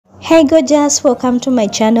Hey gorgeous, welcome to my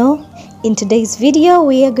channel. In today's video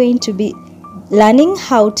we are going to be learning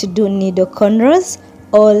how to do needle cornrows,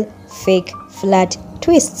 all fake flat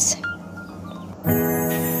twists.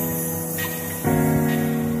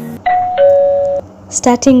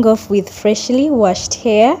 Starting off with freshly washed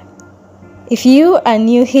hair. If you are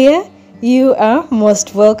new here, you are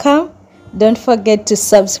most welcome. Don't forget to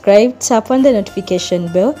subscribe, tap on the notification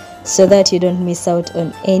bell so that you don't miss out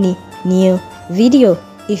on any new video.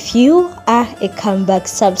 If you are a comeback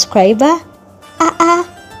subscriber,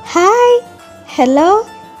 hi, hello,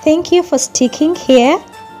 thank you for sticking here.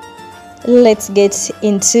 Let's get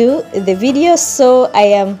into the video. So I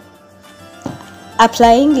am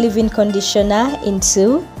applying leave-in conditioner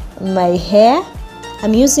into my hair.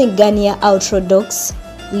 I'm using Garnier Ultra-Dox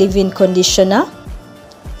leave-in conditioner.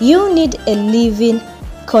 You need a leave-in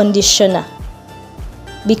conditioner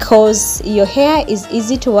because your hair is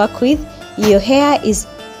easy to work with. Your hair is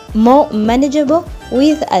more manageable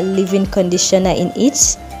with a leave-in conditioner in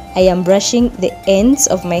it. I am brushing the ends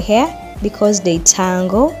of my hair because they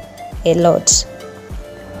tangle a lot.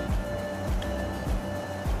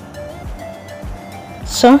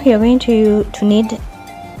 So you're going to need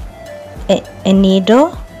a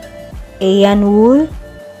needle, a yarn wool,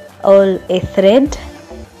 or a thread.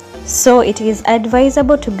 So it is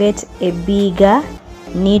advisable to get a bigger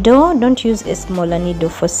needle. Don't use a smaller needle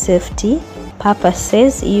for safety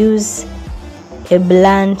purposes. Use a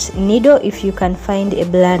blunt needle if you can find a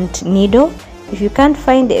blunt needle. If you can't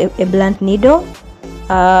find a blunt needle,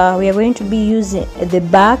 we are going to be using the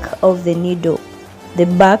back of the needle, the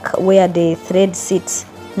back where the thread sits,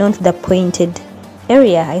 not the pointed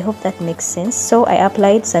area. I hope that makes sense. So I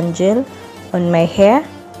applied some gel on my hair.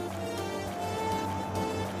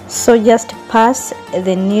 So just pass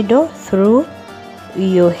the needle through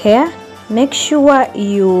your hair. Make sure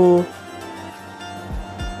you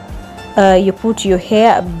put your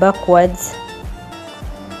hair backwards,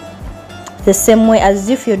 the same way as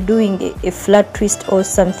if you're doing a flat twist or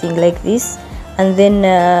something like this, and then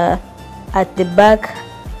at the back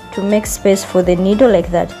to make space for the needle,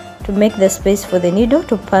 like that, to make the space for the needle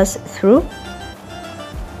to pass through.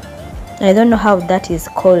 I don't know how that is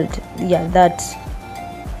called. Yeah, that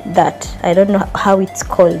I don't know how it's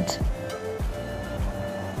called.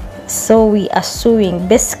 So we are sewing.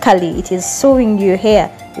 Basically it is sewing your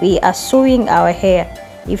hair. We are sewing our hair.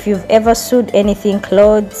 If you've ever sewed anything,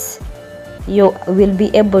 clothes, you will be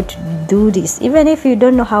able to do this. Even if you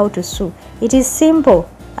don't know how to sew, it is simple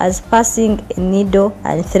as passing a needle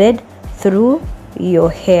and thread through your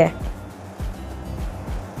hair.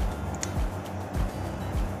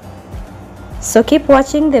 So keep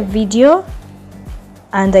watching the video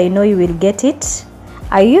and I know you will get it.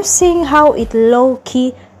 Are you seeing how it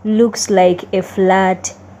low-key looks like a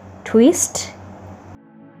flat twist?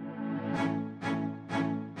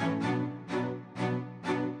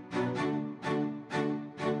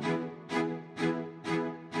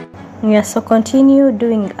 Yeah, so continue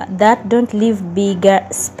doing that. Don't leave bigger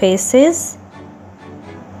spaces.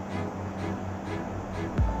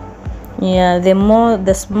 Yeah,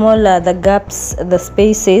 the smaller the gaps, the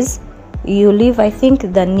spaces you leave, I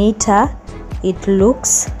think the neater it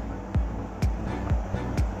looks.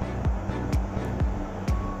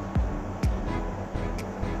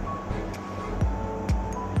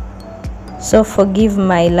 So forgive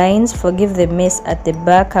my lines, forgive the mess at the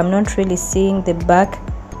back. I'm not really seeing the back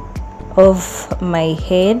of my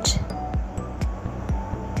head.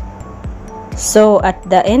 So at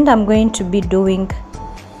the end I'm going to be doing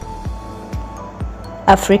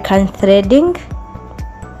African threading.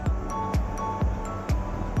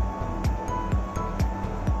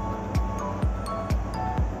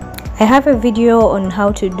 I have a video on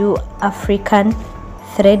how to do African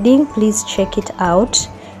threading. Please check it out.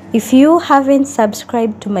 If you haven't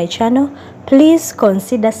subscribed to my channel, please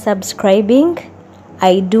consider subscribing.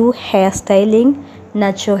 I do hairstyling,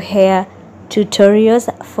 natural hair tutorials,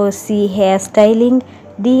 4C hairstyling,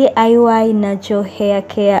 DIY natural hair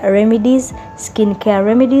care remedies, skincare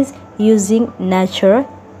remedies using natural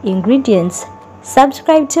ingredients.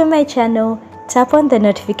 Subscribe to my channel. Tap on the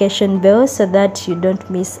notification bell so that you don't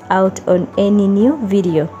miss out on any new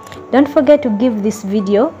video. Don't forget to give this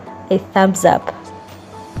video a thumbs up.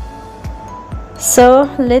 So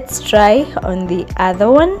let's try on the other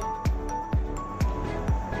one.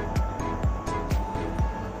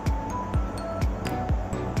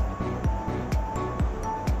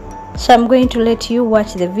 So I'm going to let you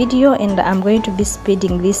watch the video and I'm going to be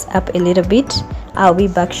speeding this up a little bit. I'll be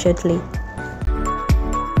back shortly.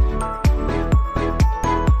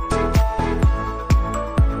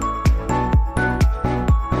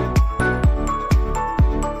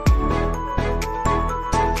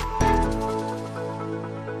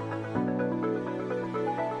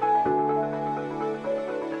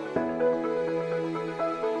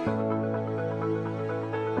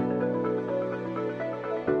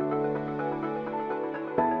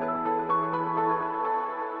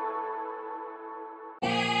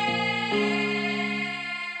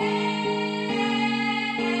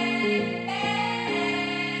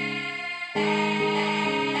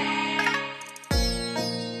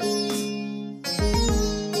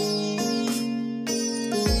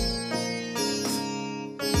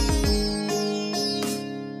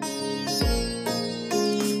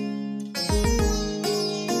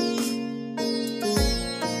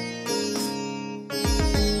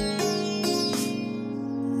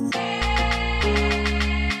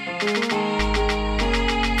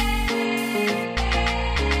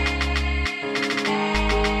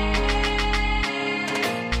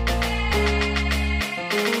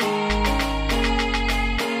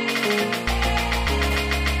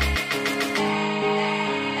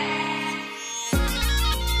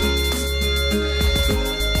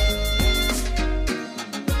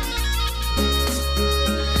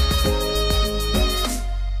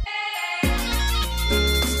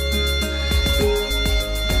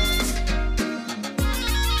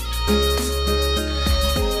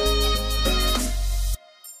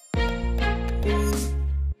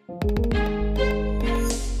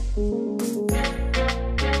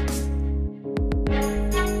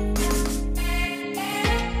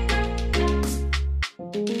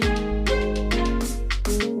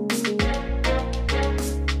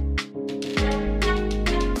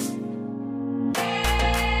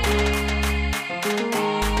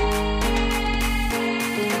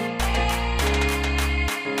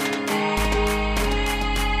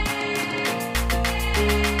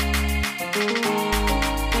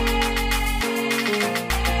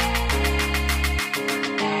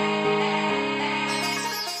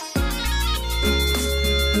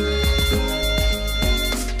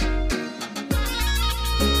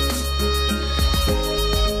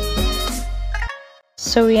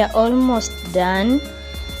 So we are almost done.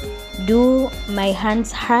 Do my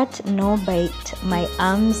hands hurt? No, but my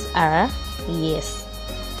arms are yes.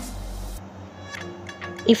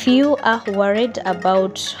 If you are worried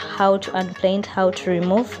about how to unplait, how to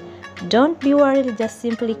remove, don't be worried, just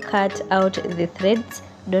simply cut out the threads.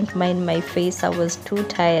 Don't mind my face, I was too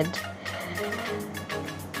tired.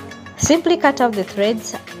 Simply cut out the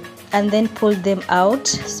threads and then pull them out.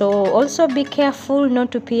 So also be careful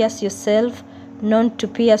not to pierce yourself, not to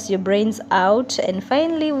pierce your brains out. And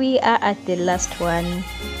finally we are at the last one.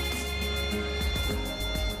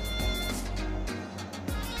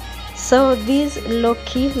 So these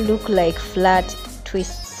low-key look like flat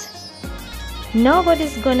twists.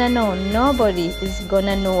 Nobody's gonna know. Nobody is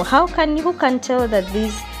gonna know. Who can tell that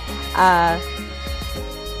these are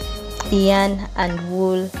yarn and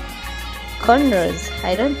wool cornrows?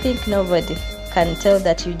 I don't think nobody can tell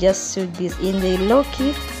that you just sewed this in. The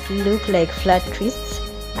low-key look like flat twists.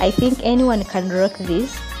 I think anyone can rock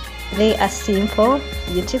these. They are simple,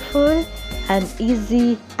 beautiful, and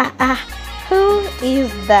easy. Who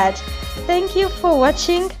is that? Thank you for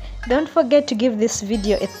watching. Don't forget to give this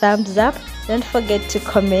video a thumbs up. Don't forget to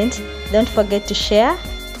comment. Don't forget to share.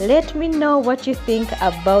 Let me know what you think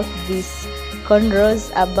about these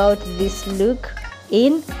cornrows, about this look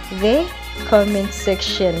in the comment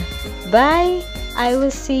section. Bye. I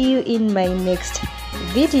will see you in my next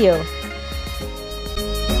video.